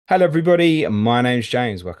Hello, everybody. My name's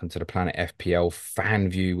James. Welcome to the Planet FPL Fan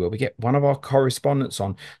View, where we get one of our correspondents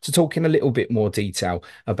on to talk in a little bit more detail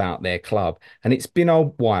about their club. And it's been a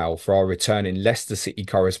while for our returning Leicester City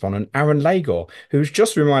correspondent, Aaron Lagor, who's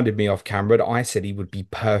just reminded me off camera that I said he would be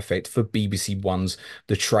perfect for BBC One's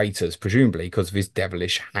The Traitors, presumably because of his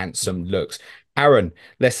devilish, handsome looks. Aaron,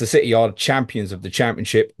 Leicester City are champions of the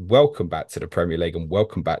Championship. Welcome back to the Premier League and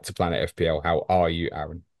welcome back to Planet FPL. How are you,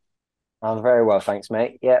 Aaron? I'm very well, thanks,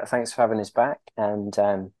 mate. Yeah, thanks for having us back, and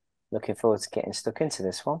looking forward to getting stuck into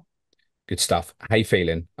this one. Good stuff. How you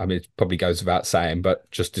feeling? I mean, it probably goes without saying,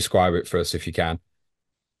 but just describe it for us if you can.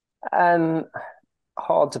 Um,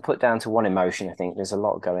 Hard to put down to one emotion. I think there's a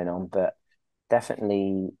lot going on, but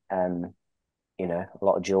definitely, a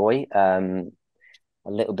lot of joy, a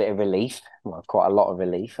little bit of relief. Well, quite a lot of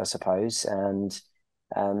relief, I suppose, and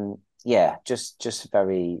yeah, just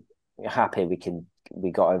very happy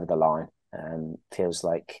we got over the line. Feels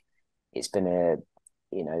like it's been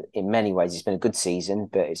in many ways it's been a good season,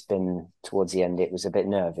 but it's been towards the end it was a bit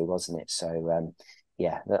nervy, wasn't it? So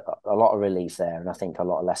yeah, a lot of relief there, and I think a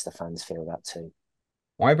lot of Leicester fans feel that too.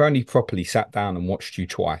 I've only properly sat down and watched you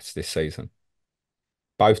twice this season,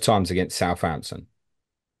 both times against Southampton.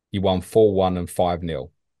 You won 4-1 and 5-0.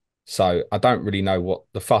 So I don't really know what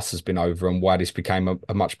the fuss has been over and why this became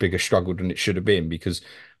a much bigger struggle than it should have been. Because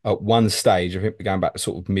at one stage, I think we're going back to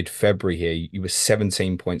sort of mid-February here, you were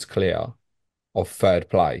 17 points clear of third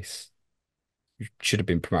place. You should have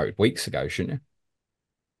been promoted weeks ago, shouldn't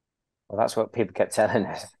Well, that's what people kept telling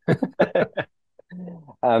us. you?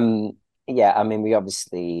 um, yeah, I mean, we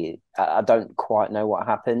obviously I don't quite know what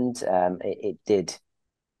happened. It did,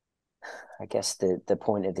 I guess, the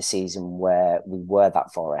point of the season where we were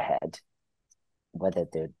that far ahead, whether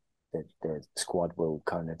the squad will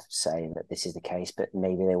kind of say that this is the case, but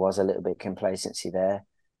maybe there was a little bit of complacency there.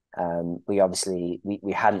 We obviously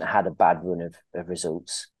we hadn't had a bad run of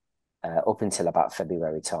results up until about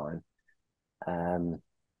February time, um,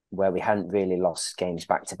 where we hadn't really lost games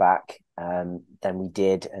back to back. Then we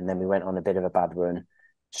did, and then we went on a bit of a bad run,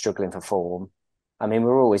 struggling for form. I mean,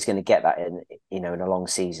 we're always going to get that in a long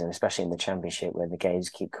season, especially in the Championship, where the games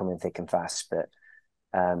keep coming thick and fast. But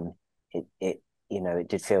um, it it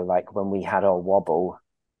did feel like when we had our wobble,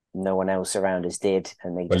 no one else around us did,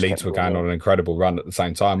 and they But just Leeds kept were going winning. on an incredible run at the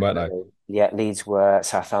same time, weren't they? Yeah, Leeds were,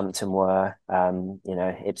 Southampton were,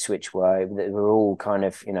 Ipswich were. They were all kind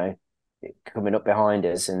of, coming up behind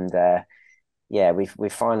us, and yeah,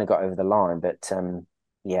 we've finally got over the line. But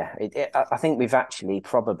yeah, I think we've actually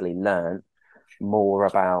probably learned more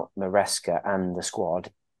about Maresca and the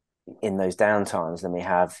squad in those down times than we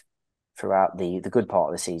have throughout the good part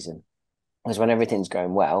of the season. Because when everything's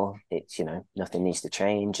going well, it's nothing needs to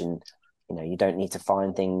change, and you don't need to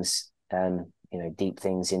find things, deep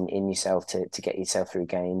things in yourself to get yourself through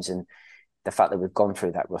games. And the fact that we've gone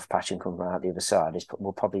through that rough patch and come out the other side is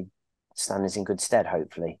will probably stand us in good stead,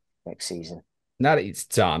 hopefully next season. Now that it's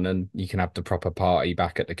done and you can have the proper party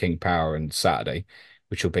back at the King Power on Saturday,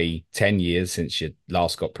 which will be 10 years since you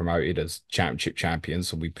last got promoted as Championship champions.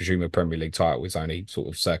 So we presume a Premier League title is only sort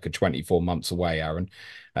of circa 24 months away, Aaron.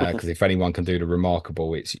 Because if anyone can do the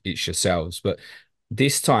remarkable, it's yourselves. But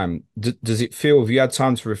this time, does it feel, have you had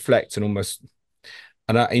time to reflect and almost,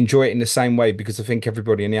 and I enjoy it in the same way because I think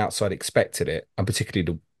everybody on the outside expected it, and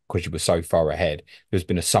particularly because you were so far ahead, there's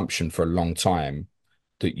been assumption for a long time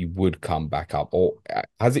that you would come back up, or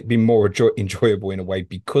has it been more enjoyable in a way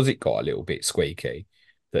because it got a little bit squeaky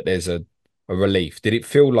that there's a relief? Did it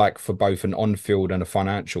feel like for both an on-field and a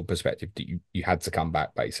financial perspective that you had to come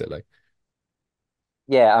back basically?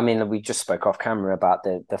 Yeah, I mean, we just spoke off camera about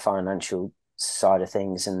the financial side of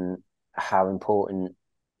things and how important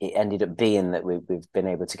it ended up being that we've been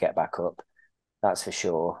able to get back up. That's for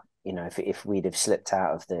sure. If we'd have slipped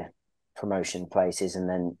out of the promotion places and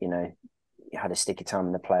then had a sticky time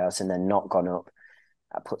in the playoffs and then not gone up,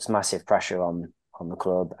 that puts massive pressure on the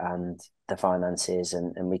club and the finances,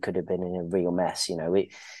 and we could have been in a real mess.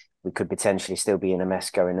 We could potentially still be in a mess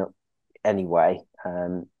going up anyway,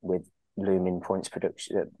 with looming points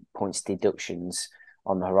deductions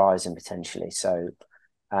on the horizon potentially. So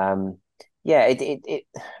yeah, I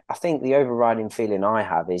think the overriding feeling I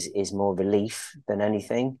have is more relief than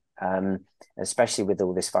anything, especially with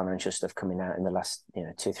all this financial stuff coming out in the last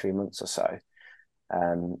 2 3 months or so.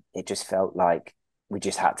 It just felt like we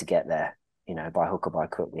just had to get there, by hook or by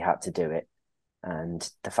crook. We had to do it, and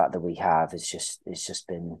the fact that we have is just it's just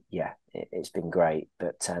been it's been great.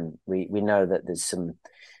 But we know that there's some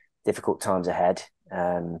difficult times ahead,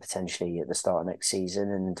 potentially at the start of next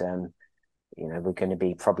season, and we're going to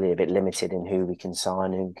be probably a bit limited in who we can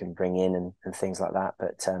sign, who we can bring in, and things like that.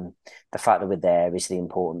 But the fact that we're there is the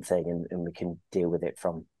important thing, and we can deal with it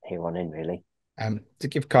from here on in, really. To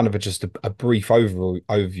give kind of just a brief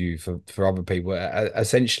overview for other people,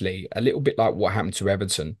 essentially a little bit like what happened to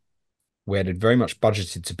Everton, where they'd very much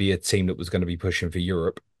budgeted to be a team that was going to be pushing for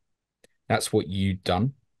Europe. That's what you'd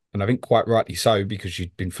done. And I think quite rightly so, because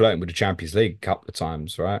you'd been flirting with the Champions League a couple of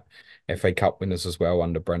times, right? FA Cup winners as well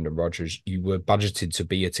under Brendan Rodgers. You were budgeted to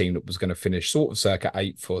be a team that was going to finish sort of circa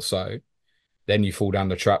eighth or so. Then you fall down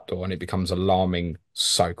the trapdoor and it becomes alarming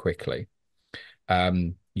so quickly.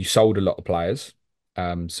 You sold a lot of players,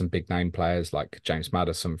 some big name players like James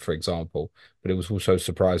Maddison, for example. But it was also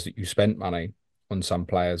surprised that you spent money on some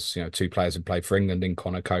players, two players who played for England in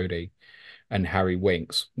Connor Cody and Harry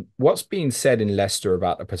Winks. What's being said in Leicester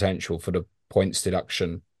about the potential for the points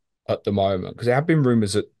deduction at the moment? Because there have been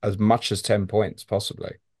rumours at as much as 10 points,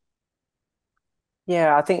 possibly.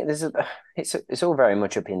 Yeah, I think it's all very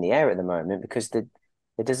much up in the air at the moment because there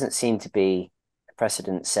doesn't seem to be a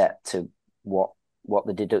precedent set to what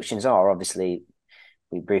the deductions are. Obviously,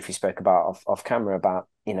 we briefly spoke about off camera about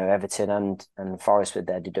Everton and Forest with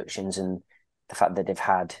their deductions and the fact that they've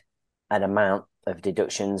had an amount of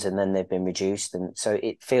deductions and then they've been reduced, and so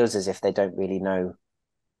it feels as if they don't really know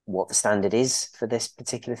what the standard is for this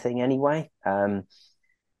particular thing anyway.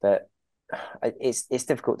 But it's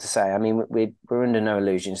difficult to say. I mean, we're under no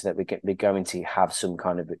illusions that we're going to have some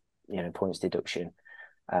kind of points deduction,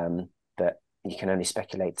 but you can only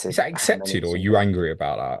speculate Is to that how many accepted, or it's are going to you be. angry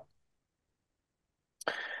about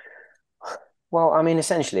Well, I mean,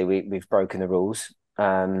 essentially, we've broken the rules.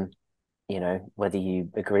 Whether you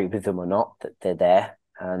agree with them or not, that they're there,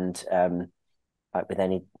 and like with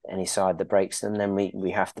any side that breaks them, then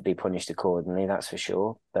we have to be punished accordingly. That's for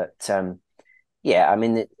sure. But yeah, I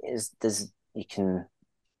mean, there's you can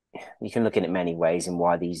look at it many ways in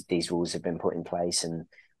why these rules have been put in place, and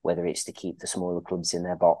whether it's to keep the smaller clubs in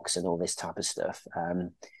their box and all this type of stuff.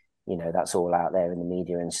 That's all out there in the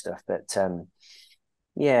media and stuff. But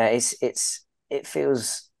yeah, it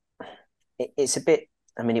feels it's a bit.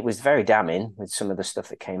 I mean, it was very damning with some of the stuff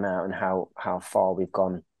that came out and how far we've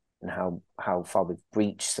gone and how far we've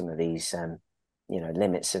breached some of these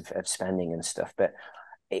limits of spending and stuff. But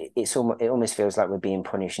it almost feels like we're being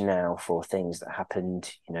punished now for things that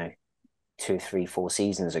happened 2, 3, 4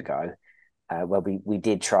 seasons ago, where we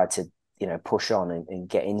did try to push on and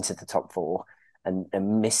get into the top four and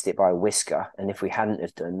missed it by a whisker. And if we hadn't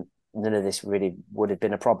have done, none of this really would have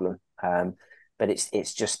been a problem. But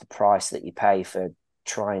it's just the price that you pay for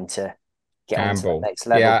trying to get onto that Gamble? next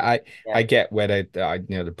Yeah, level. I Yeah, get where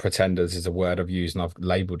the pretenders is a word I've used, and I've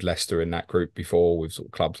labelled Leicester in that group before with sort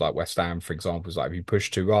of clubs like West Ham, for example. It's like if you push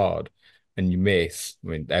too hard and you miss, I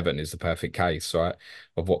mean, Everton is the perfect case, right,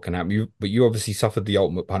 of what can happen. But you obviously suffered the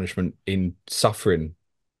ultimate punishment in suffering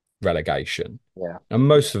relegation. yeah, And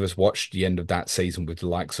most of us watched the end of that season with the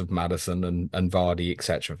likes of Maddison and Vardy,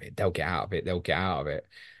 etc. They'll get out of it. They'll get out of it.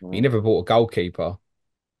 But you mm, never bought a goalkeeper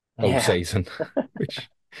all yeah. season, which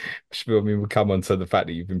I mean, we'll come on to the fact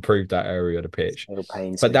that you've improved that area of the pitch. Still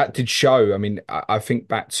pains But me. that did show. I mean, I think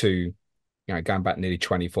back to, going back nearly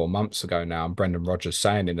 24 months ago now, and Brendan Rodgers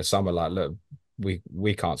saying in the summer, like, look,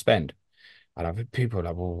 we can't spend. And I think people are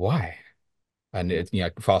like, well, why? And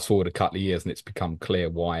Mm. fast forward a couple of years and it's become clear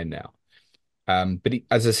why now. But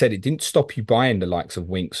as I said, it didn't stop you buying the likes of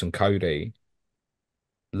Winks and Cody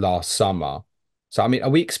last summer. So, I mean, are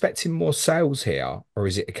we expecting more sales here, or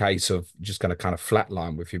is it a case of just going to kind of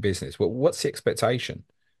flatline with your business? Well, what's the expectation?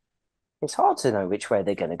 It's hard to know which way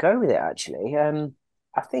they're going to go with it. Actually,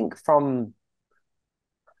 I think from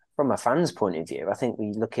a fan's point of view, I think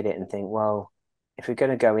we look at it and think, well, if we're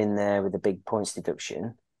going to go in there with a big points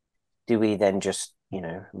deduction, do we then just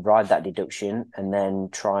ride that deduction and then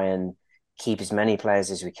try and keep as many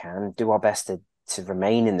players as we can, do our best to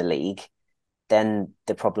remain in the league? Then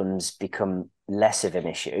the problems become less of an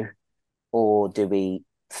issue, or do we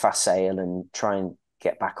fast sail and try and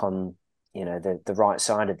get back on the right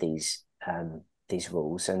side of these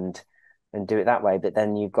rules and do it that way? But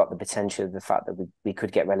then you've got the potential of the fact that we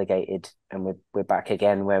could get relegated and we're back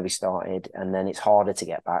again where we started, and then it's harder to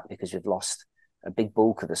get back because we've lost a big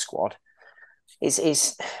bulk of the squad. It's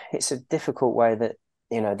a difficult way that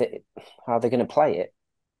how they're going to play it.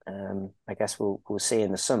 I guess we'll see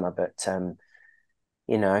in the summer, but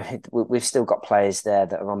we've still got players there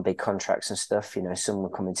that are on big contracts and stuff. Some are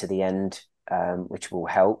coming to the end, which will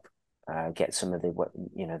help get some of the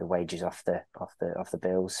wages off the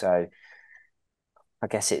bill. So I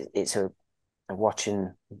guess it's a watch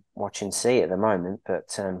and see at the moment,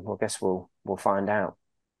 but I guess we'll find out.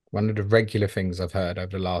 One of the regular things I've heard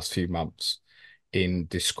over the last few months in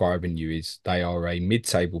describing you is they are a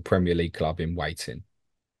mid-table Premier League club in waiting.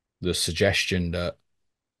 The suggestion that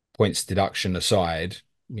points deduction aside,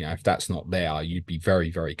 if that's not there, you'd be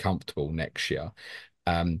very, very comfortable next year.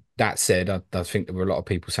 That said, I think there were a lot of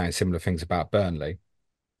people saying similar things about Burnley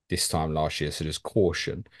this time last year, so there's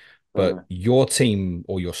caution. But Mm, your team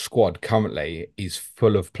or your squad currently is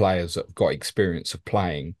full of players that have got experience of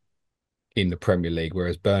playing in the Premier League,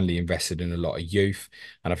 whereas Burnley invested in a lot of youth.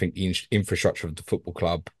 And I think the infrastructure of the football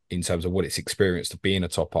club, in terms of what it's experienced to be in a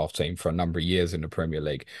top half team for a number of years in the Premier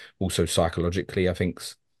League, also psychologically, I think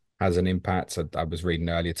has an impact. I was reading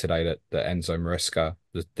earlier today that Enzo Maresca,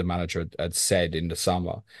 the manager, had said in the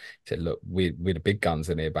summer, he said, "Look, we're the big guns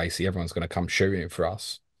in here. Basically, everyone's going to come shooting for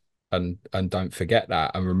us, and don't forget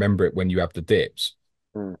that, and remember it when you have the dips."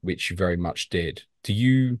 mm. Which you very much did. Do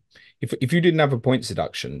you, if you didn't have a points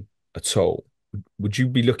deduction at all, would you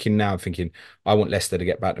be looking now thinking, I want Leicester to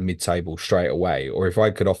get back to mid-table straight away? Or if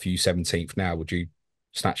I could offer you 17th now, would you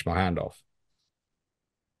snatch my hand off?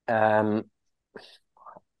 Um,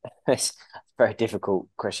 it's a very difficult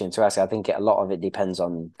question to ask. I think a lot of it depends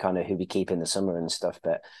on kind of who we keep in the summer and stuff.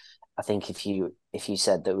 But I think if you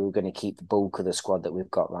said that we were going to keep the bulk of the squad that we've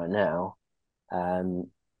got right now, um,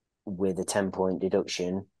 with a 10-point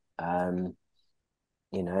deduction, um,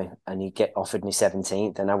 and you get offered me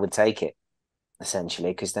 17th, then I would take it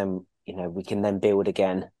essentially, because then we can then build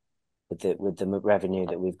again with the revenue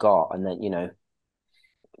that we've got, and then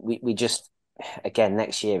we just again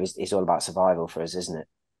next year is all about survival for us, isn't it?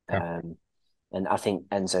 Yeah. And I think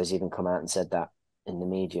Enzo's even come out and said that in the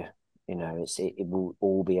media. It will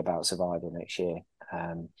all be about survival next year.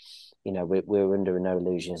 We're under no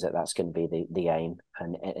illusions that that's going to be the aim,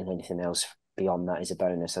 and anything else beyond that is a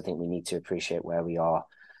bonus. I think we need to appreciate where we are,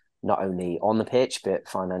 not only on the pitch but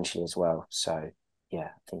financially as well. So yeah,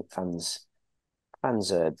 I think fans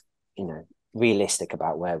are realistic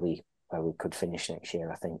about where we could finish next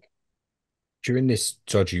year, I think. During this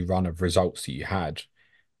dodgy run of results that you had,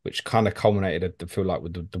 which kind of culminated, I feel like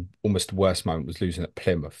with the almost the worst moment was losing at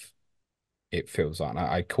Plymouth. It feels like, and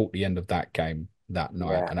I caught the end of that game that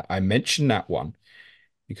night, Yeah. and I mentioned that one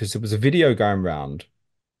because there was a video going around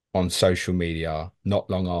on social media not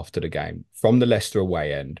long after the game from the Leicester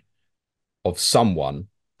away end of someone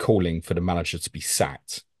calling for the manager to be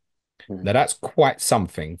sacked. Now, Mm, that's quite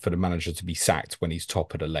something for the manager to be sacked when he's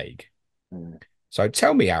top of the league. mm. So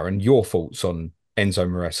tell me, Aaron, your thoughts on Enzo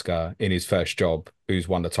Maresca in his first job, who's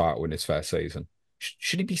won the title in his first season.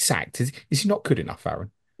 Should he be sacked? Is he not good enough,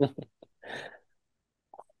 Aaron?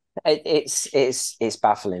 It's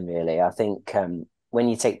baffling, really. I think when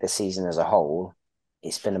you take the season as a whole,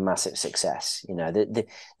 it's been a massive success.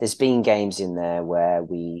 There's been games in there where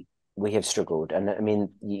we have struggled, and I mean,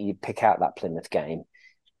 you pick out that Plymouth game.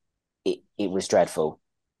 It was dreadful.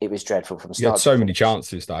 It was dreadful from You had start to so many finish.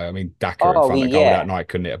 chances, though. I mean, Daka in Oh, front of goal that yeah, night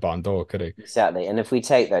couldn't hit a barn door, could he? exactly. And if we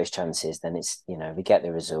take those chances, then it's we get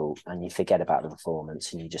the result, and you forget about the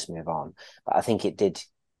performance, and you just move on. But I think it did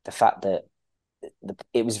the fact that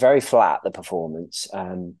it was very flat, the performance,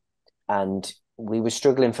 and we were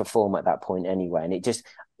struggling for form at that point anyway, and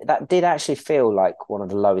that did actually feel like one of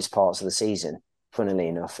the lowest parts of the season, funnily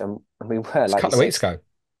enough, and we were, It's a like you couple of said, weeks ago.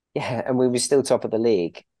 yeah, and we were still top of the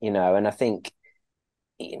league, and I think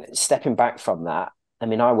stepping back from that. I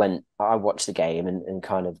mean, I watched the game and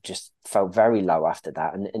kind of just felt very low after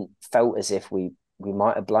that, and felt as if we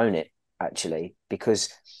might have blown it, actually, because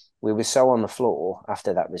we were so on the floor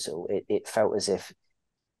after that result. It felt as if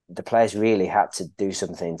the players really had to do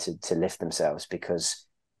something to lift themselves, because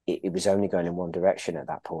it was only going in one direction at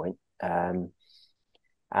that point.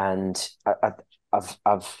 And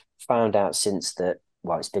I've found out since that,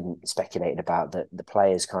 well, it's been speculated about, that the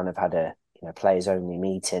players kind of had a players only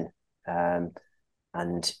meeting, um,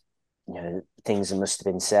 and things must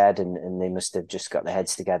have been said, and they must have just got their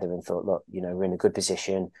heads together and thought, look, we're in a good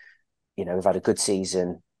position. We've had a good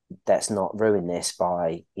season. Let's not ruin this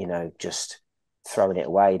by just throwing it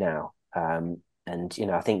away now. And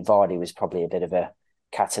I think Vardy was probably a bit of a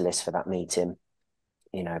catalyst for that meeting.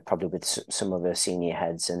 Probably with some of the senior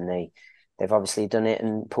heads, and they've obviously done it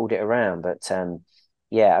and pulled it around. But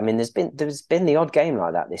yeah, I mean, there's been the odd game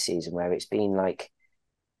like that this season where it's been like,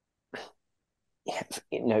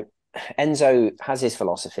 you know, Enzo has his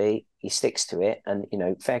philosophy, he sticks to it, and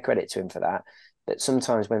fair credit to him for that. But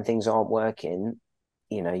sometimes when things aren't working,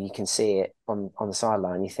 you can see it on the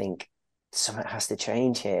sideline. You think something has to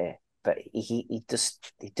change here, but he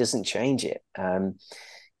doesn't change it.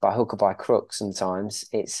 By hook or by crook, sometimes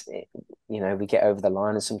we get over the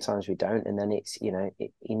line, and sometimes we don't, and then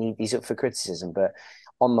he's up for criticism. But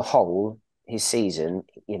on the whole, his season,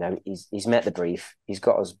 he's met the brief. He's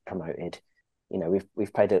got us promoted.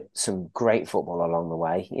 We've played some great football along the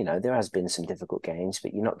way. There has been some difficult games,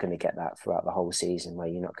 but you're not going to get that throughout the whole season where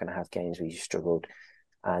you're not going to have games where you struggled.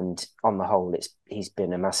 And on the whole, he's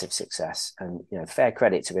been a massive success. And fair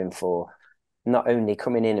credit to him for not only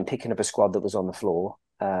coming in and picking up a squad that was on the floor,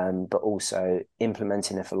 but also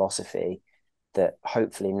implementing a philosophy that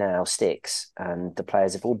hopefully now sticks. And the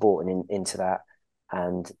players have all bought into that.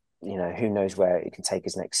 And who knows where it can take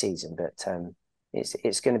us next season. But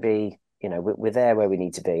it's going to be. We're there where we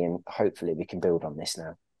need to be, and hopefully we can build on this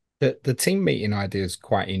now. The team meeting idea is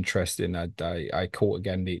quite interesting. I caught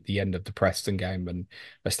again the end of the Preston game, and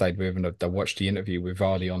I stayed with and I watched the interview with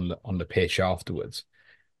Vardy on the pitch afterwards.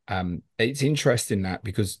 It's interesting that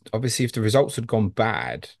because obviously if the results had gone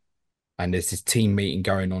bad and there's this team meeting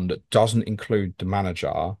going on that doesn't include the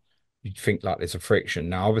manager, you'd think like there's a friction.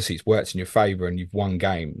 Now obviously it's worked in your favour and you've won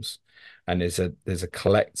games, and there's a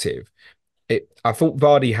collective. I thought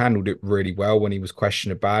Vardy handled it really well when he was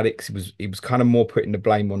questioned about it, because he was kind of more putting the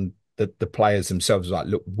blame on the players themselves. Like,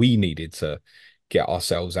 look, we needed to get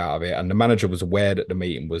ourselves out of it, and the manager was aware that the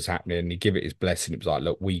meeting was happening, and he gave it his blessing. It was like,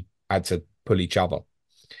 look, we had to pull each other.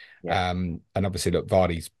 Yeah. And obviously, look,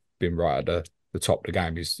 Vardy's been right at the top of the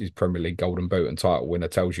game. His Premier League Golden Boot and title winner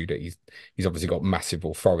tells you that he's obviously got massive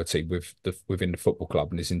authority within the football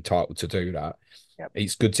club and is entitled to do that. Yep.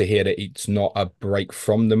 It's good to hear that it's not a break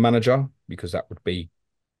from the manager, because that would be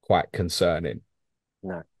quite concerning.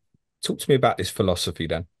 No. Talk to me about this philosophy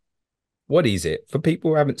then. What is it for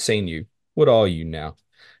people who haven't seen you? What are you now?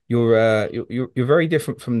 You're very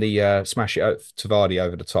different from the smash it out to Vardy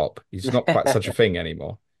over the top. He's not quite such a thing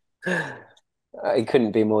anymore. It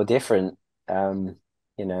couldn't be more different.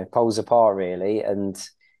 Poles apart really, and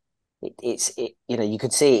you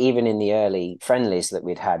could see it even in the early friendlies that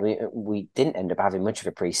we'd had. We didn't end up having much of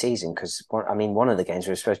a pre-season because one of the games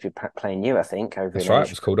we were supposed to be playing you, I think, over That's in right. It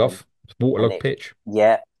Asia. was called off. It's waterlogged pitch.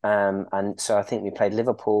 Yeah, and so I think we played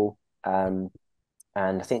Liverpool, and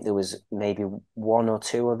I think there was maybe one or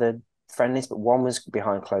two other friendlies, but one was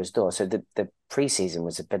behind closed doors. So the pre-season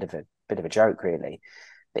was a bit of a joke, really.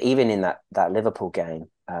 But even in that Liverpool game,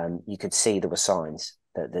 you could see there were signs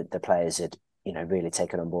that the players had, really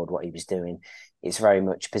taken on board what he was doing. It's very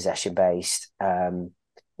much possession based.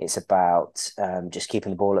 It's about just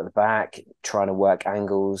keeping the ball at the back, trying to work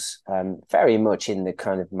angles, very much in the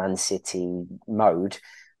kind of Man City mode.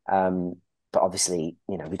 But obviously,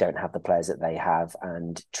 we don't have the players that they have,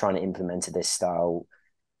 and trying to implement this style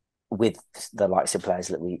with the likes of players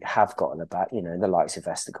that we have got on the back, the likes of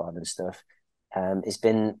Vestergaard and stuff. It's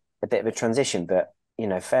been a bit of a transition, but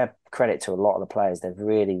fair credit to a lot of the players. They've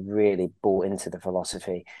really, really bought into the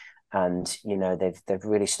philosophy, and they've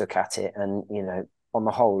really stuck at it. And on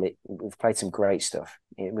the whole, we've played some great stuff.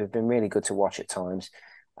 We've been really good to watch at times.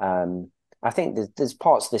 I think there's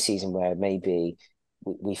parts of the season where maybe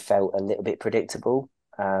we felt a little bit predictable,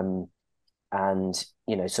 and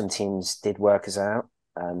some teams did work us out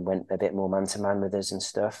and went a bit more man to man with us and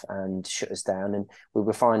stuff and shut us down. And we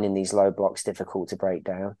were finding these low blocks difficult to break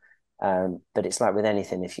down. But it's like with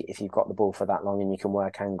anything, if you've got the ball for that long and you can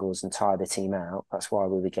work angles and tire the team out, that's why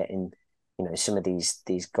we were getting, some of these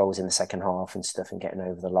goals in the second half and stuff and getting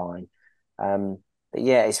over the line. But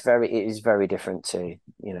yeah, it is very different to,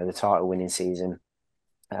 the title winning season.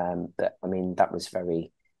 But I mean, that was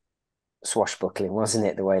very swashbuckling, wasn't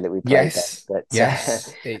it? The way that we played that. Yes, But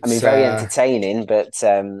yes. I mean, It's very entertaining. But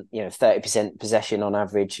 30% possession on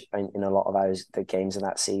average in a lot of the games of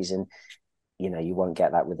that season. You won't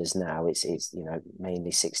get that with us now. It's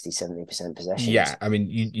mainly 60-70% possessions. yeah. I mean,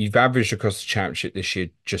 you've averaged across the championship this year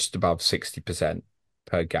just above 60%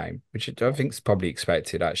 per game, which I think is probably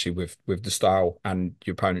expected actually with the style and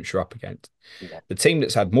your opponents you're up against. Yeah, The team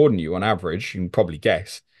that's had more than you on average, you can probably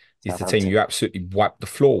guess, is the team Southampton. you absolutely wiped the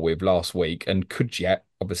floor with last week and could yet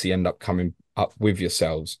obviously end up coming up with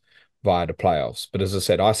yourselves via the playoffs. But as I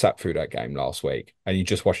said, I sat through that game last week and you're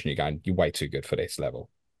just watching you going, you're way too good for this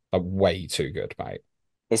level. Like, way too good, mate.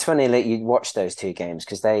 It's funny that you watch those two games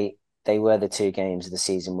because they were the two games of the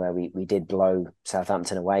season where we did blow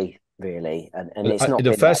Southampton away, really, and it's not The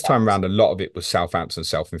been like first that. time round, a lot of it was Southampton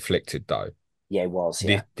self-inflicted, though. Yeah, it was.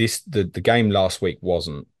 Yeah, The game last week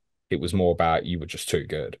wasn't. It was more about you were just too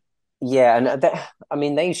good. yeah, and I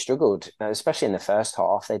mean they struggled, especially in the first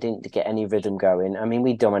half. They didn't get any rhythm going. I mean,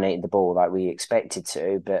 we dominated the ball like we expected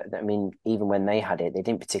to, but I mean, even when they had it, they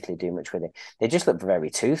didn't particularly do much with it. They just looked very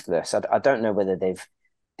toothless. I don't know whether they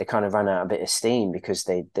kind of ran out a bit of steam because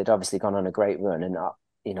they'd obviously gone on a great run, and I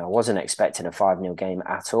wasn't expecting a 5-0 game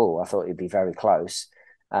at all. I thought it'd be very close,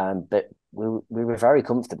 but we were very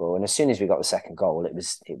comfortable. And as soon as we got the second goal, it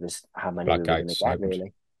was how many we were going to Floodgates get, opened.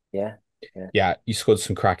 really. Yeah, yeah. Yeah, you scored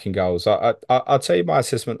some cracking goals. I'll tell you my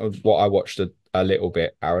assessment of what I watched a little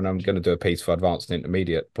bit, Aaron. I'm going to do a piece for advanced and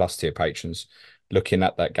intermediate plus tier patrons looking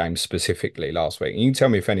at that game specifically last week. And you can tell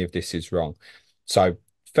me if any of this is wrong. So,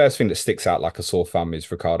 first thing that sticks out like a sore thumb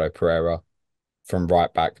is Ricardo Pereira from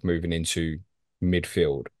right back moving into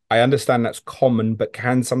midfield. I understand that's common, but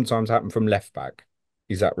can sometimes happen from left back.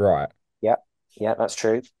 Is that right? Yeah, yeah, that's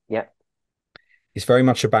true. Yeah. It's very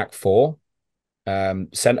much a back four.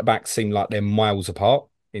 Centre backs seem like they're miles apart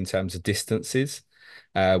in terms of distances.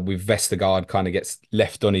 With Vestergaard kind of gets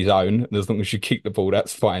left on his own, and as long as you keep the ball,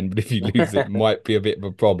 that's fine. But if you lose it, might be a bit of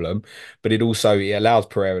a problem. But it allows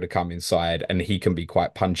Pereira to come inside, and he can be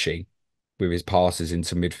quite punchy with his passes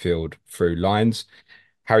into midfield through lines.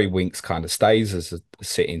 Harry Winks kind of stays as a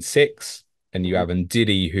sitting six, and you have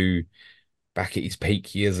Ndidi, who back at his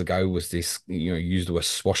peak years ago was this, used the word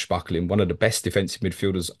swashbuckling, one of the best defensive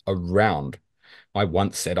midfielders around. I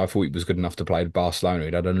once said I thought he was good enough to play with Barcelona.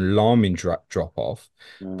 He'd had an alarming drop off,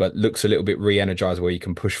 Mm, but looks a little bit re-energized where he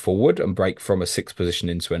can push forward and break from a six position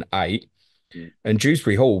into an eight. mm, And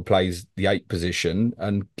Dewsbury-Hall plays the eight position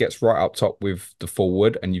and gets right up top with the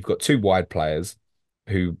forward. And you've got two wide players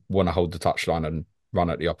who want to hold the touchline and run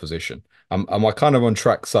at the opposition. Am I kind of on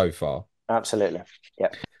track so far? absolutely. Yeah,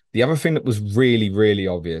 The other thing that was really, really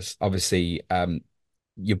obvious, obviously,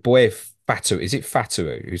 your boy Fatu, is it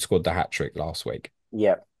Fatu who scored the hat trick last week?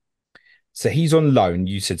 yeah. So he's on loan.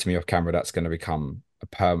 You said to me off camera that's going to become a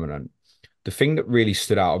permanent. The thing that really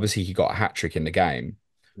stood out, obviously, he got a hat trick in the game,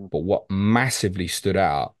 Mm, but what massively stood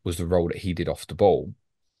out was the role that he did off the ball,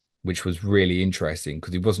 which was really interesting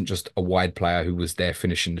because he wasn't just a wide player who was there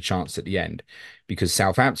finishing the chance at the end. Because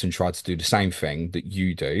Southampton tried to do the same thing that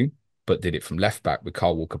you do, but did it from left back with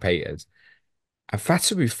Carl Walker Peters. And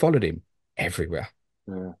Fatu followed him everywhere.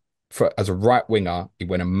 mm, As a right winger, he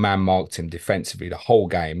went and man marked him defensively the whole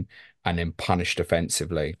game and then punished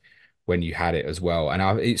offensively when you had it as well.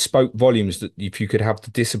 And it spoke volumes that if you could have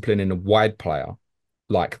the discipline in a wide player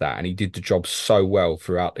like that, and he did the job so well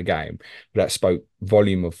throughout the game, that spoke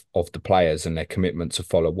volume of the players and their commitment to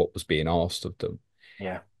follow what was being asked of them.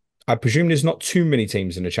 yeah. I presume there's not too many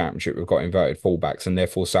teams in the championship who've got inverted fullbacks, and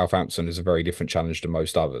therefore Southampton is a very different challenge to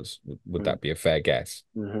most others. Would Mm, that be a fair guess?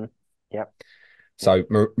 mm-hmm. Yeah, yeah. So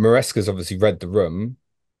Maresca's obviously read the room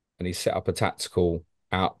and he set up a tactical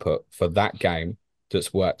output for that game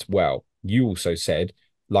that's worked well. You also said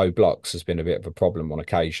low blocks has been a bit of a problem on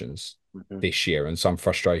occasions Mm-hmm. this year and some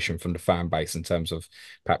frustration from the fan base in terms of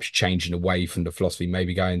perhaps changing away from the philosophy,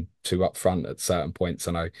 maybe going too up front at certain points.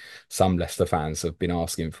 I know some Leicester fans have been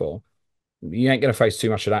asking for. You ain't going to face too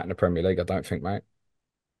much of that in the Premier League, I don't think, mate.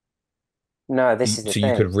 No, this is the So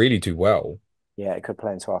you thing. could really do well. Yeah, it could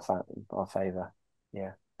play into our favor.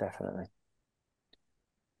 Yeah, definitely.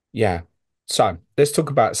 Yeah. So let's talk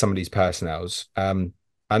about some of these personnels.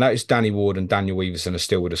 I noticed Danny Ward and Daniel Weaverson are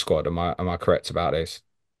still with the squad. Am I correct about this?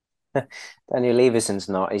 Daniel Leverson's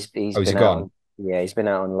not. He's Oh, is he been out gone? on he's been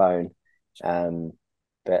out on loan.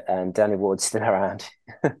 But Danny Ward's still around.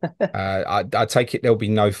 I take it there'll be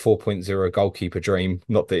no 4.0 goalkeeper dream.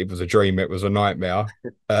 Not that it was a dream, it was a nightmare.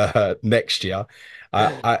 Next year.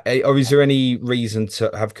 Or is there any reason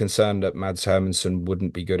to have concern that Mads Hermansen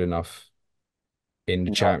wouldn't be good enough in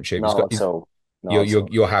the Not championship? not at all. You're Not at you're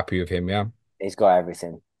all. you're happy with him, yeah? He's got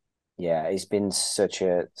everything. Yeah, he's been such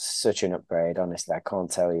an upgrade. Honestly, I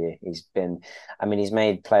can't tell you. He's been. I mean, he's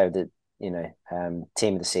made player of the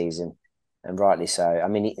team of the season, and rightly so. I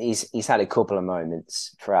mean, he's had a couple of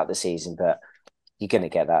moments throughout the season, but you're going to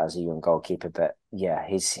get that as a young goalkeeper. But yeah,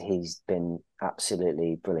 he's been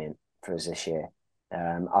absolutely brilliant for us this year.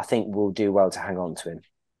 I think we'll do well to hang on to him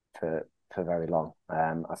for very long.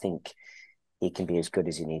 I think he can be as good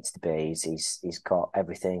as he needs to be. He's got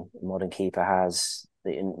everything a modern keeper has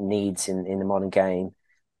that it needs in the modern game.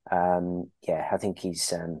 Yeah, I think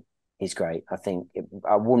he's great.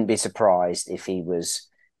 I wouldn't be surprised if he was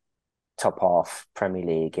top half Premier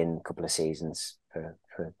League in a couple of seasons for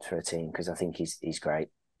a team because I think he's great.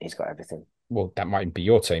 He's got everything. Well, that might be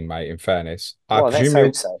your team, mate, in fairness. I Well, let's presume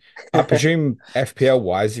hope he'll so. I presume FPL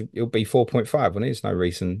wise, it'll be 4.5, and there's no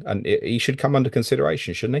reason. And he should come under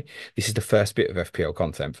consideration, shouldn't he? This is the first bit of FPL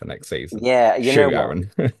content for next season. Yeah, you know Shoot, what?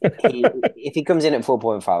 Aaron. He if he comes in at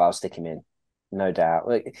 4.5, I'll stick him in, no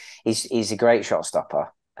doubt. He's a great shot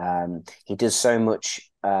stopper. He does so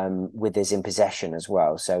much with his in possession as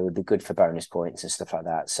well, so it would be good for bonus points and stuff like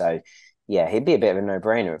that. So yeah, he'd be a bit of a no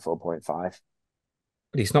brainer at 4.5.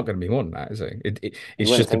 But he's not going to be more than that, is he? You It's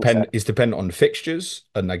wouldn't just think so. depend. It's dependent on the fixtures,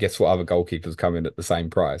 and I guess what other goalkeepers come in at the same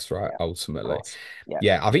price, right? Yeah, of Ultimately, course. Yeah.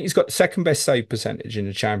 yeah. I think he's got the second best save percentage in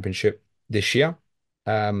the championship this year,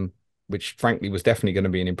 um, which frankly was definitely going to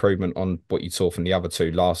be an improvement on what you saw from the other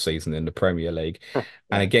two last season in the Premier League.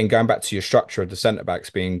 And Yeah. again, going back to your structure of the centre backs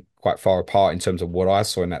being quite far apart in terms of what I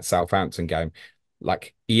saw in that Southampton game,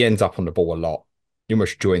 like he ends up on the ball a lot. He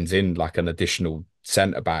almost joins in like an additional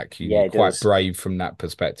centre back. Yeah, You're it quite does. brave from that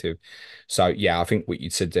perspective. So yeah, I think what you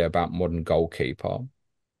said there about modern goalkeeper,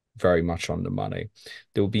 very much on the money.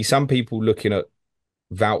 There will be some people looking at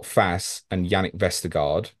Wout Fass and Yannick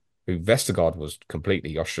Vestergaard, who Vestergaard was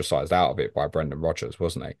completely ostracized out of it by Brendan Rodgers,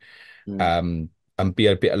 wasn't he? Mm. And be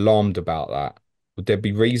a bit alarmed about that. Would there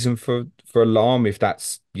be reason for alarm if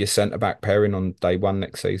that's your centre back pairing on day one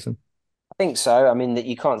next season? I think so. I mean, that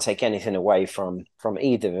you can't take anything away from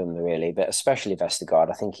either of them really, but especially Vestergaard.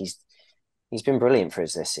 I think he's been brilliant for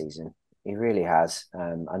us this season. He really has.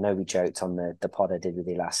 I know we joked on the pod I did with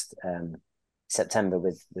you last September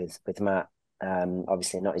with Matt.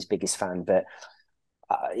 Obviously not his biggest fan, but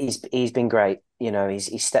he's been great. You know,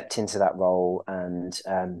 he's stepped into that role, and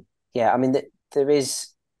yeah, I mean, there is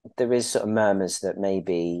sort of murmurs that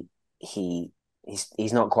maybe he's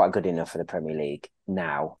not quite good enough for the Premier League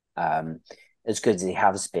now. As good as he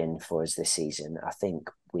has been for us this season, I think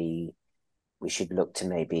we should look to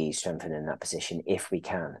maybe strengthen in that position if we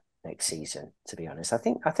can next season. To be honest, I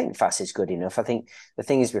think Fass is good enough. I think the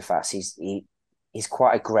thing is with Fass, he's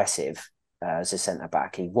quite aggressive as a centre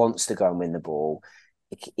back. He wants to go and win the ball.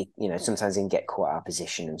 Sometimes he can get caught out of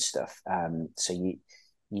position and stuff. So you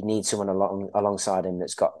need someone alongside him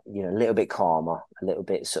that's got a little bit calmer, a little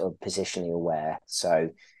bit sort of positionally aware. So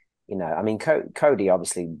I mean, Cody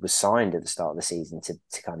obviously was signed at the start of the season to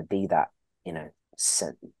kind of be that you know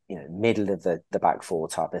middle of the back four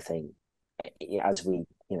type of thing as we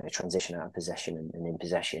transition out of possession and in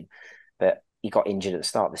possession. But he got injured at the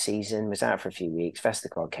start of the season, was out for a few weeks.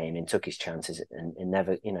 Vestergaard came in, took his chances, and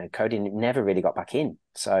never, Cody never really got back in.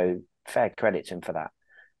 So fair credit to him for that.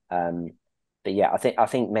 But yeah, I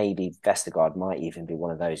think maybe Vestergaard might even be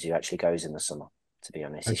one of those who actually goes in the summer. To be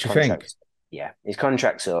honest, Don't you think? his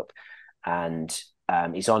contract's up, and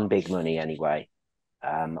he's on big money anyway.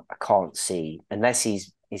 I can't see unless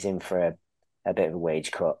he's in for a bit of a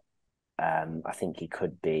wage cut. I think he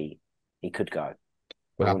could go.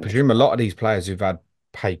 I Well, I wouldn't be presume a lot surprised. of these players who've had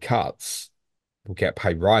pay cuts will get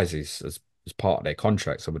pay rises as part of their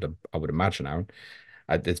contracts. I would imagine, Aaron.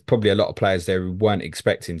 There's probably a lot of players there who weren't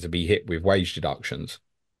expecting to be hit with wage deductions.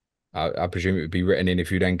 I presume it would be written in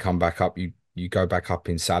if you then come back up, you go back up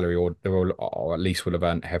in salary, or at least will have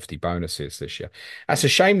earned hefty bonuses this year. That's a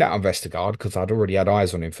shame that on Vestergaard because I'd already had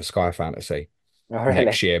eyes on him for Sky Fantasy Oh, next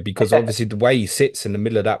really? year because obviously the way he sits in the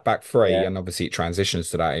middle of that back three Yeah, and obviously it transitions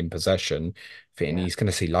to that in possession, fitting yeah. he's going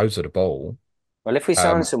to see loads of the ball. Well, if we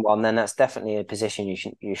sign Um, someone, then that's definitely a position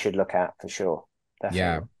you should look at for sure.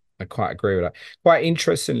 yeah, Definitely. I quite agree with that. Quite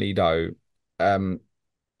interestingly though, um,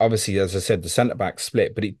 obviously, as I said, the centre back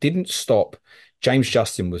split, but it didn't stop. James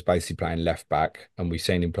Justin was basically playing left back, and we've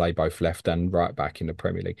seen him play both left and right back in the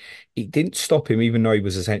Premier League. It didn't stop him, even though he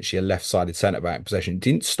was essentially a left sided centre back in possession, it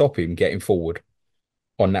didn't stop him getting forward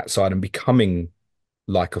on that side and becoming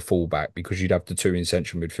like a fullback because you'd have the two in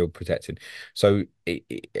central midfield protected. So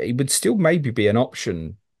it would still maybe be an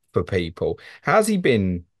option for people. How's he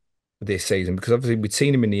been this season? Because obviously we've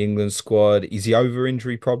seen him in the England squad. Is he over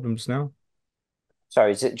injury problems now?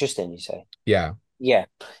 Sorry, is it Justin? You say? Yeah. Yeah,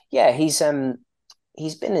 yeah. He's been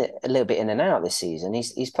a little bit in and out this season.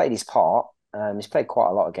 He's played his part. He's played quite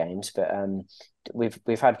a lot of games, but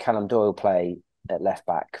we've had Callum Doyle play at left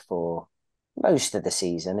back for most of the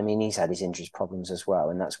season. I mean, he's had his injuries problems as well,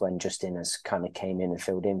 and that's when Justin has kind of came in and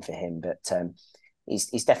filled in for him. But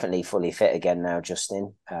he's definitely fully fit again now.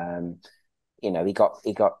 Justin, he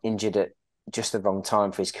got injured at just the wrong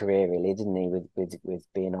time for his career, really, didn't he? With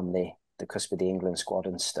being on the cusp of the England squad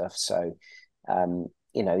and stuff. So,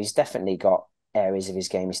 he's definitely got areas of his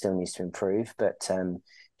game he still needs to improve, but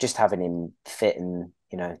just having him fit and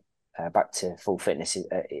back to full fitness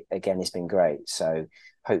again has been great. So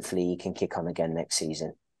hopefully he can kick on again next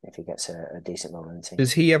season if he gets a decent role in the team.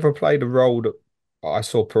 Does he ever play the role that I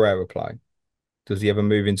saw Pereira play? Does he ever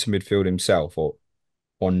move into midfield himself or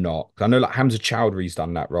not? 'Cause I know like Hamza Chowdhury's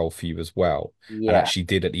done that role for you as well, and Yeah, actually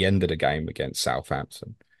did at the end of the game against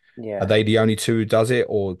Southampton. Are yeah. they the only two who does it,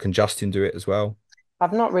 or can Justin do it as well?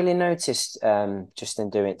 I've not really noticed Justin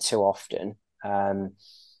do it too often.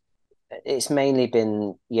 It's mainly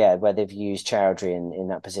been where they've used Chowdhury in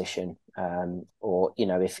that position, or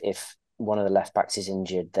if one of the left backs is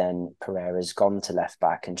injured, then Pereira's gone to left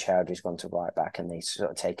back and Chowdhury's gone to right back, and they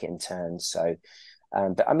sort of take it in turns. So,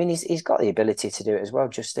 but I mean, he's got the ability to do it as well.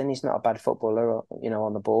 Justin, he's not a bad footballer,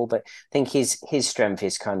 on the ball. But I think his strength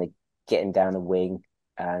is kind of getting down the wing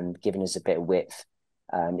and giving us a bit of width.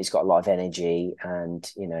 He's got a lot of energy, and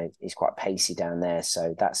he's quite pacey down there.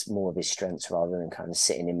 So that's more of his strengths rather than kind of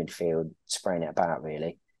sitting in midfield spraying it about,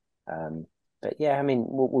 really. But yeah, I mean,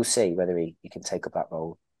 we'll see whether he can take up that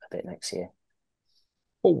role a bit next year.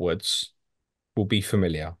 Forwards will be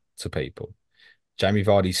familiar to people. Jamie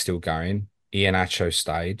Vardy's still going. Iheanacho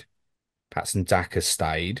stayed. Patson Daka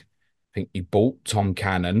stayed. I think he bought Tom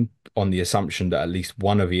Cannon on the assumption that at least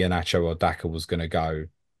one of Iheanacho or Daka was going to go,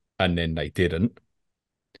 and then they didn't.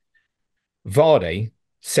 Vardy,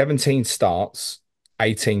 17 starts,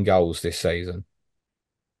 18 goals this season.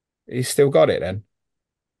 He's still got it then?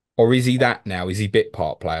 Or is he that now? Is he bit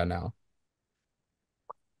part player now?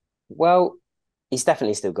 Well, he's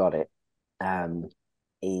definitely still got it. Um,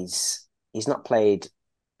 he's not played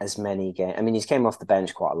as many games. I mean, he's came off the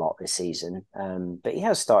bench quite a lot this season, but he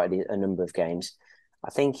has started a number of games. I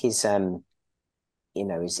think his goal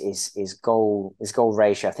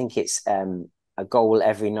ratio. I think it's a goal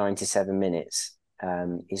every 97 minutes.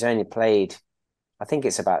 He's only played, I think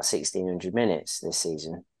it's about 1,600 minutes this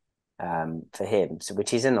season for him, so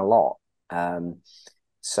which isn't a lot.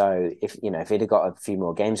 So if he'd have got a few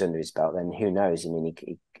more games under his belt, then who knows? I mean,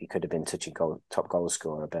 he could have been top goal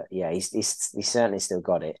scorer. But yeah, he's certainly still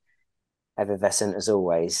got it. Effervescent as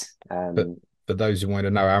always. But for those who want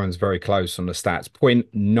to know, Aaron's very close on the stats.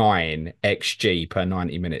 0.9 XG per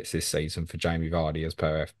 90 minutes this season for Jamie Vardy as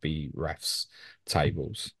per FB refs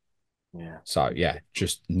tables. Yeah. So yeah,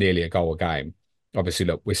 just nearly a goal a game. Obviously,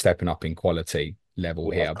 look, we're stepping up in quality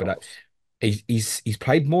level Yeah, here, but he's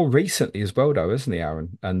played more recently as well, though, hasn't he,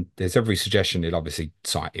 Aaron? And there's every suggestion he'll obviously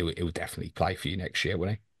sign. He'll definitely play for you next year,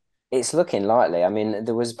 won't he? it's looking likely. I mean,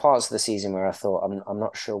 there was parts of the season where I thought I'm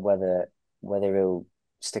not sure whether he'll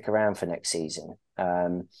stick around for next season.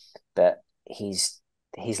 But he's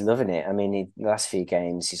loving it. I mean, the last few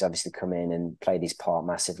games he's obviously come in and played his part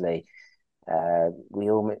massively. We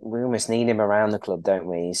almost need him around the club, don't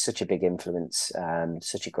we? He's such a big influence,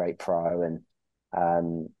 such a great pro,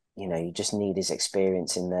 and you just need his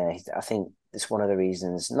experience in there. I think it's one of the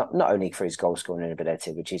reasons, not only for his goal scoring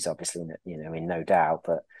ability, which is obviously in no doubt,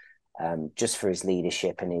 but just for his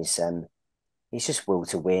leadership and his just will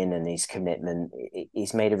to win and his commitment.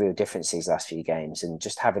 He's made a real difference these last few games, and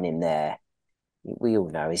just having him there, we all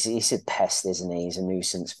know he's a pest, isn't he? He's a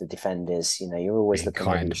nuisance for defenders. You're always Being looking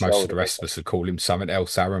over kind. your Most of shoulder the with rest of us would call him something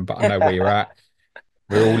else, Aaron, but I know where you're at.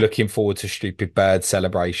 We're all looking forward to stupid bird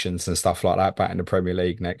celebrations and stuff like that back in the Premier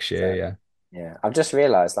League next year. exactly. Yeah. Yeah, I've just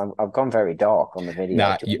realised I've gone very dark on the video.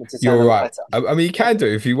 Nah, Do you want me to turn you're the right. light on? I mean, you can do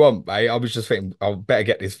it if you want, mate. I was just thinking, I'll better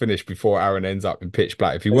get this finished before Aaron ends up in pitch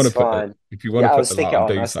black. If you want It's to put fine. the Yeah, I'll light stick it on, on.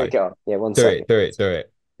 do I'll so. stick it on. Yeah, one Do it, second. do it, do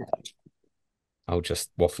it. I'll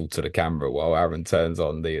just waffle to the camera while Aaron turns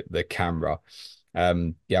on the camera.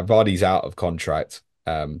 Yeah, Vardy's out of contract,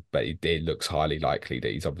 but it looks highly likely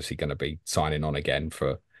that he's obviously going to be signing on again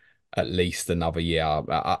for at least another year.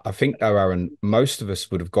 I think though, Aaron, most of us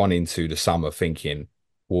would have gone into the summer thinking,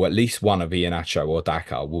 well, at least one of Iheanacho or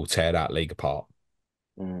Daka will tear that league apart.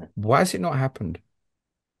 Mm. Why has it not happened?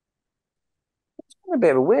 A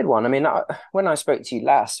bit of a weird one. I mean, when I spoke to you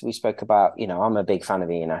last, we spoke about, I'm a big fan of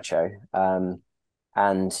Iheanacho.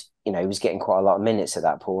 And, he was getting quite a lot of minutes at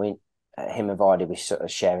that point. Him and Vardy were sort of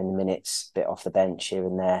sharing the minutes, a bit off the bench here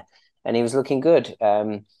and there. And he was looking good.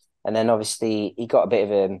 And then obviously he got a bit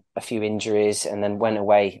of a few injuries and then went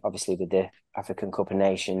away, obviously, with the African Cup of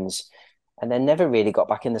Nations, and then never really got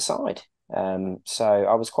back in the side. So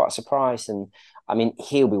I was quite surprised. And I mean,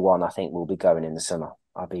 he'll be one I think will be going in the summer.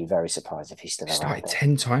 I'd be very surprised if he's still He around started there.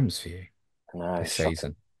 10 times for you No, this shocking.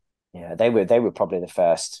 season. Yeah, they were probably the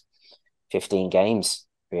first 15 games,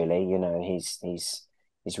 really.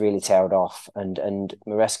 He's really tailed off, and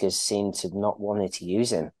Maresca's seemed to not wanted to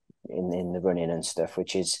use him in the running and stuff,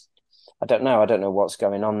 which is, I don't know. I don't know what's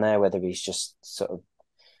going on there, whether he's just sort of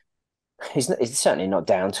he's certainly not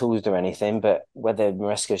down tools or anything, but whether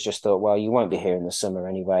Maresca's just thought, well, you won't be here in the summer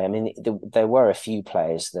anyway. I mean, there were a few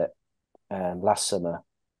players that last summer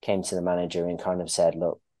came to the manager and kind of said,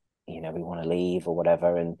 look, we want to leave or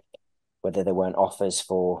whatever, and whether there weren't offers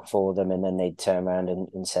for them, and then they'd turn around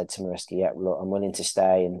and said to Maresca, yeah, look, I'm willing to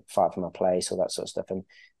stay and fight for my place, all that sort of stuff. And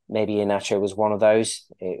maybe Iheanacho was one of those.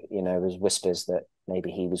 It was whispers that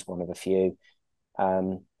maybe he was one of a few.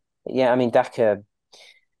 Yeah, I mean, Daka's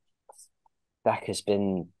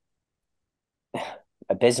been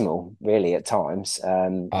abysmal, really, at times.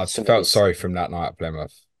 I Some of felt his sorry from that night at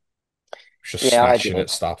Plymouth. Just Yeah, I smashing at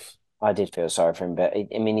did. stuff. I did feel sorry for him, but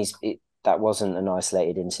I mean, that wasn't an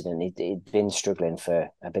isolated incident. He'd been struggling for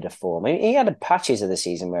a bit of form. He had patches of the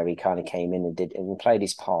season where he kind of came in and did and played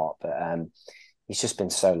his part, but he's just been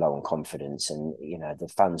so low on confidence, and the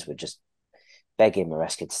fans were just begging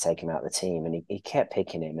Maresca to take him out of the team, and he kept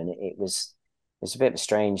picking him, and it was a bit of a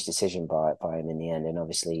strange decision by him in the end, and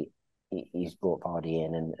obviously he's brought Vardy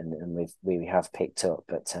in, and we have picked up,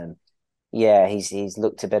 but yeah, he's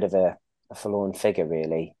looked a bit of a forlorn figure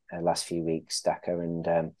really last few weeks, Daka,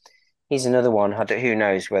 and he's another one. Who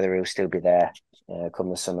knows whether he'll still be there come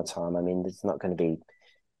the summertime? I mean, there's not going to be,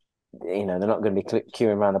 they're not going to be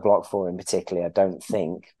queuing around the block for him particularly. I don't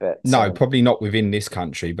think, but No, probably not within this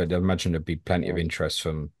country, but I imagine there'd be plenty of um, interest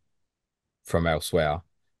from elsewhere.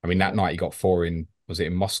 I mean, that yeah. night he got four in, was it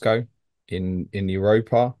in Moscow in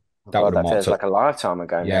Europa? Oh That would God, have that marked feels a, like a lifetime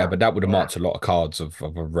ago yeah, now. but that would have Yeah, marked a lot of cards of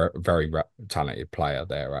a very talented player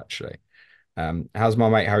there, actually. How's my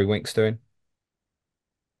mate Harry Winks doing?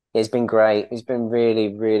 he's been great. He's been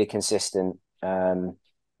really, really consistent.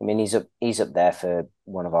 I mean, he's up there for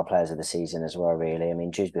one of our players of the season as well. Really, I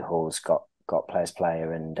mean, Dewsbury-Hall's got players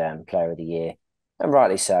player and player of the year, and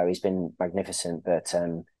rightly so. He's been magnificent, but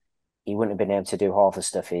he wouldn't have been able to do half the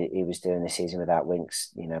stuff he was doing this season without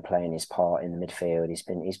Winks. Playing his part in the midfield.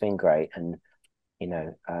 He's been great, and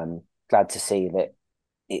glad to see that.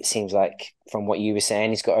 It seems like from what you were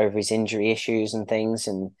saying, he's got over his injury issues and things,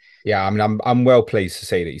 and Yeah, I mean, I'm well pleased to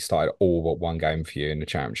see that he started all but one game for you in the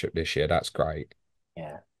championship this year. That's great.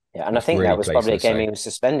 yeah, yeah, and I That's think that really was probably pleasing a to game he see. was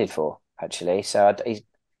suspended for actually. So I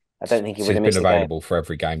don't think he So would he's have been missed a game. available for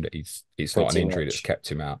every game that it's not an Pretty injury that's much,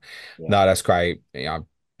 kept him out. yeah. No, that's great. I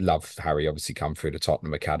love Harry obviously come through the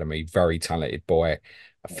Tottenham Academy. Very talented boy.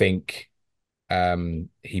 I Yeah. think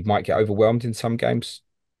he might get overwhelmed in some games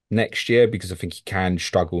next year because I think he can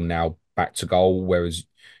struggle now back to goal, whereas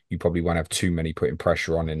you probably won't have too many putting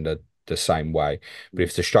pressure on in the same way. But Mm.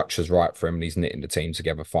 if the structure's right for him and he's knitting the team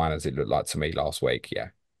together fine as it looked like to me last week, yeah,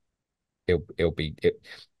 he'll be it.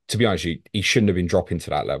 To be honest, he shouldn't have been dropping to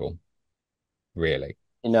that level, really.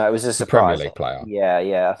 It was a The Premier surprise. League player. Yeah,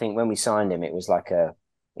 yeah. I think when we signed him, it was like a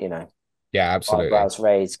you know Yeah, absolutely. eyebrows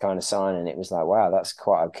raised kind of sign, and it was like, wow, that's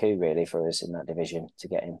quite a coup really for us in that division to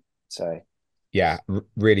get him. So Yeah,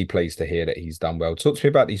 really pleased to hear that he's done well. Talk to me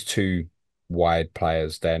about these two wide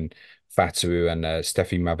players then, Fatu and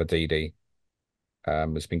Steffi Mavadidi.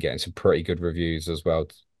 Has been getting some pretty good reviews as well.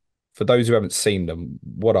 For those who haven't seen them,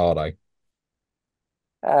 what are they?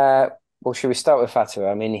 Uh, well, should we start with Fatu?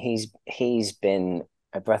 I mean, he's been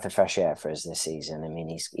a breath of fresh air for us this season. I mean,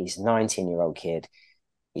 he's 19-year-old kid.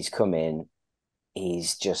 He's come in.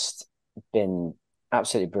 He's just been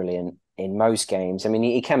absolutely brilliant in most games. I mean,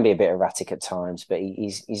 he can be a bit erratic at times, but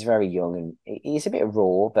he's very young and he's a bit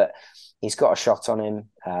raw, but he's got a shot on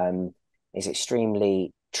him. He's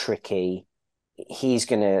extremely tricky. He's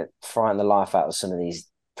going to frighten the life out of some of these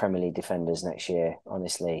Premier League defenders next year.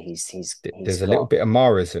 Honestly, he's There's a little got. bit of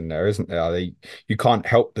Mahrez in there, isn't there? You can't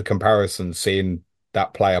help the comparison seeing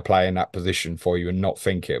that player play in that position for you and not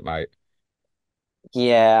think it, mate.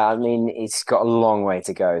 Yeah, I mean, it's got a long way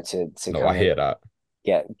to go to No, I kind of hear that.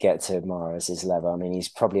 get to Mahrez's level. I mean, he's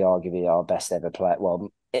probably arguably our best ever player. Well,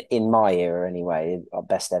 in my era anyway, our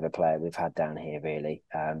best ever player we've had down here, really.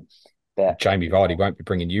 But Jamie Vardy won't be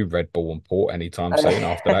bringing you Red Bull and Port anytime soon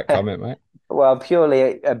after that yeah. comment, mate. Well,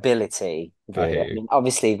 purely ability, I really. hear I you. mean,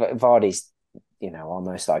 obviously, Vardy's our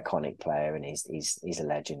most iconic player, and he's a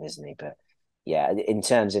legend, isn't he? But yeah, in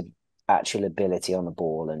terms of actual ability on the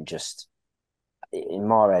ball and just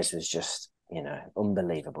Mahrez was just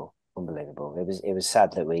unbelievable, unbelievable. It was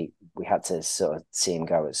sad that we had to sort of see him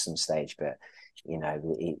go at some stage, but he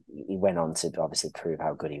went on to obviously prove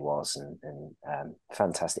how good he was and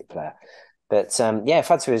fantastic player. But yeah,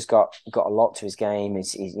 Fatu has got a lot to his game.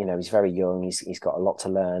 He's very young. He's got a lot to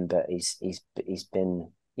learn, but he's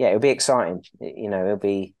been yeah. It'll be exciting. It'll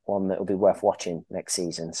be one that will be worth watching next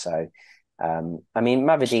season. So, I mean,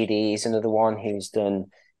 Mavididi is another one he's done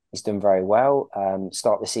very well.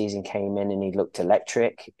 Start of the season came in and he looked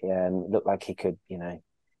electric. Looked like he could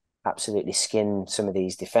absolutely skin some of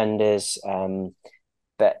these defenders.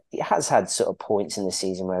 But he has had sort of points in the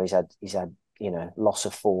season where he's had loss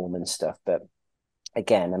of form and stuff. But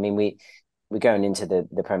again, I mean, we're going into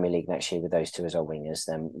the Premier League next year with those two as our wingers.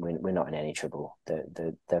 Then we're not in any trouble.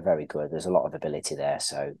 They're very good. There's a lot of ability there,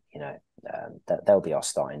 so they'll be our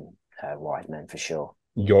starting wide men for sure.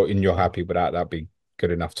 You're happy with that? That'd be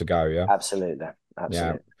good enough to go, yeah. Absolutely,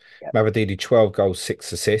 Yeah. absolutely. Yeah. Mavididi, 12 goals,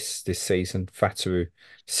 6 assists this season. Fatu,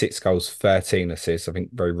 6 goals, 13 assists. I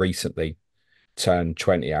think very recently turned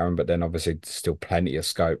 20, Aaron, but then obviously still plenty of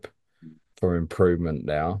scope for improvement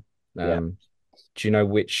there. Yeah. Do you know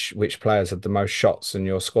which players had the most shots in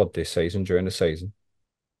your squad this season during the season?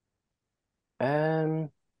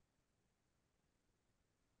 Um,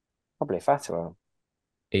 Probably Fatterwell.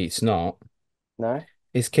 It's not. No.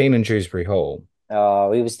 It's Kiernan Dewsbury-Hall,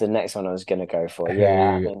 Oh, he was the next one I was going to go for.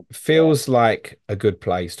 Yeah, I who mean, yeah. feels like a good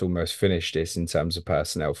place to almost finish this in terms of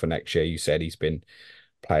personnel for next year. You said he's been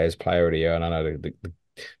player of the year, and I know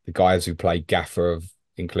the guys who play Gaffer have,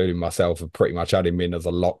 including myself, have pretty much had him in as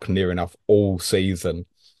a lock near enough all season.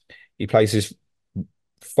 He plays his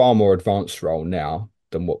far more advanced role now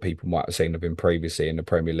than what people might have seen of him previously in the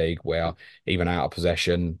Premier League, where even out of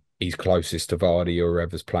possession, he's closest to Vardy or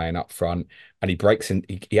whoever's playing up front, and he breaks in.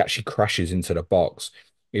 He actually crashes into the box.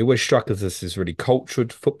 He always struck us as this really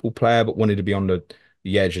cultured football player, but wanted to be on the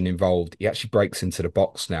edge and involved. He actually breaks into the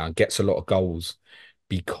box now and gets a lot of goals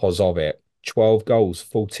because of it. 12 goals,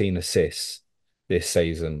 14 assists this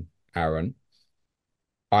season, Aaron.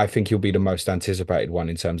 I think he'll be the most anticipated one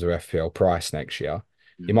in terms of FPL price next year.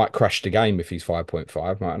 He Mm. might crash the game if he's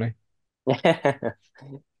 5.5, mightn't he?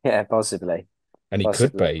 Yeah, possibly. And he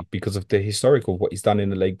could Possibly. be because of the historical what he's done in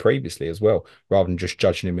the league previously as well, rather than just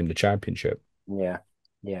judging him in the championship. Yeah.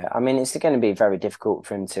 Yeah. I mean, it's going to be very difficult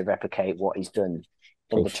for him to replicate what he's done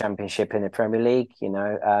Of in the course. Championship in the Premier League,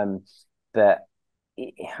 but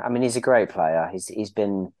I mean, he's a great player. He's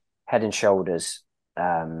been head and shoulders,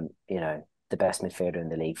 the best midfielder in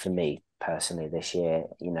the league for me personally this year.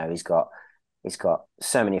 He's got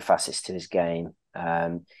so many facets to his game.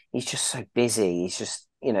 He's just so busy. He's just,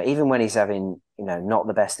 even when he's having, not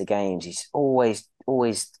the best of games, he's always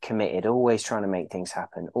committed, always trying to make things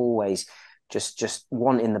happen, always just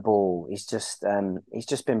wanting the ball. He's just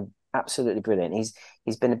been absolutely brilliant.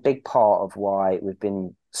 He's been a big part of why we've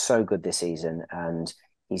been so good this season, and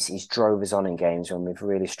he's drove us on in games when we've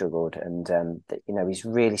really struggled, and he's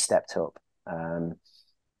really stepped up.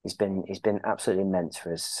 He's been absolutely immense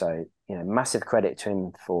for us. So massive credit to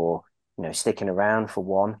him for sticking around for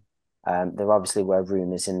one. There obviously were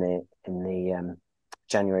rumours in the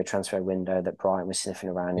January transfer window that Brighton was sniffing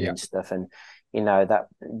around him Yeah. and stuff, and that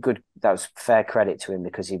was fair credit to him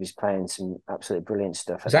because he was playing some absolutely brilliant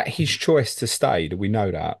stuff Was at the that his choice to stay? Do we know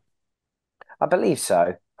that? I believe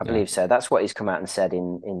so. I Yeah. believe so. That's what he's come out and said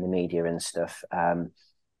in the media and stuff.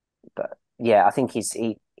 But yeah, I think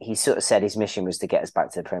he sort of said his mission was to get us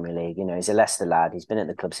back to the Premier League. He's a Leicester lad. He's been at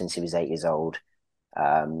the club since he was 8 years old.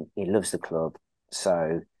 He loves the club,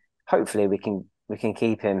 so hopefully we can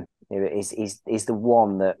keep him. He's the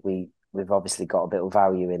one that we've obviously got a bit of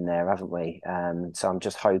value in there, haven't we? So I'm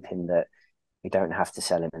just hoping that we don't have to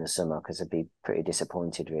sell him in the summer because I'd be pretty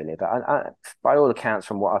disappointed, really. But by all accounts,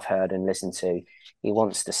 from what I've heard and listened to, he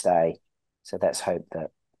wants to stay. So let's hope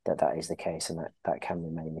that is the case and that can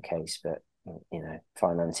remain the case. But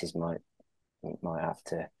finances might have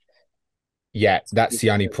to. Yeah, that's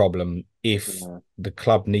the only problem. If You the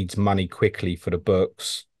club needs money quickly for the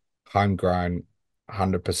books, homegrown,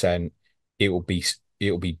 100%, it will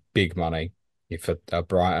be big money. If a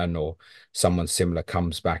Brighton or someone similar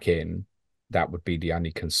comes back in, that would be the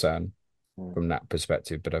only concern know, from that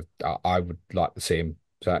perspective. But I would like to see him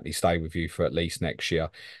certainly stay with you for at least next year.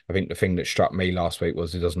 I think the thing that struck me last week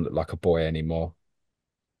was he doesn't look like a boy anymore.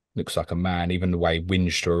 Looks like a man. Even the way he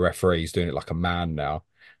whinged to a referee, he's doing it like a man now.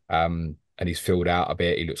 And he's filled out a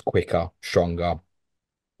bit. He looks quicker, stronger.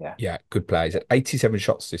 yeah, Yeah, good player. He's had 87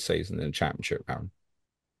 shots this season in the championship, Aaron.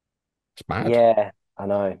 It's mad. yeah. I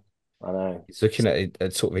know, I know. He's looking at a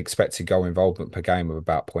sort of expected goal involvement per game of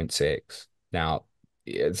about zero point 0.6. Now,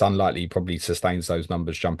 it's unlikely he probably sustains those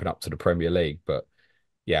numbers jumping up to the Premier League, but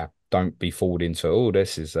yeah, don't be fooled into, oh,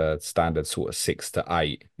 this is a standard sort of 6 to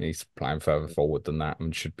 8. He's playing further forward than that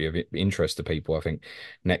and should be of interest to people, I think,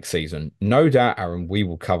 next season. No doubt, Aaron, we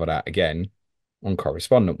will cover that again on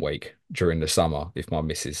correspondent week during the summer if my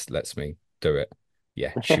missus lets me do it.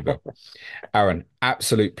 Yeah, she will. Aaron,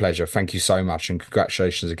 absolute pleasure. Thank you so much. And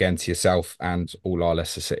congratulations again to yourself and all our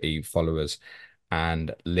Leicester City followers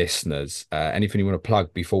and listeners. Anything you want to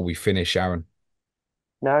plug before we finish, Aaron?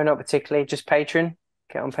 No, not particularly. Just Patreon.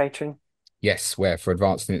 Get on Patreon. Yes, where for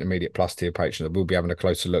advanced and intermediate plus tier patrons, we'll be having a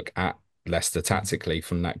closer look at Leicester tactically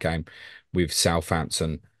from that game with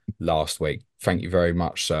Southampton last week. Thank you very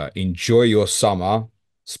much, sir. Enjoy your summer.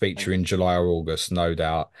 Speak to you in July or August, no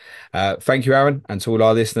doubt. Thank you, Aaron, and to all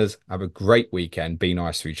our listeners, have a great weekend. Be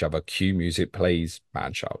nice to each other. Cue music, please.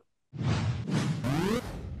 Man show.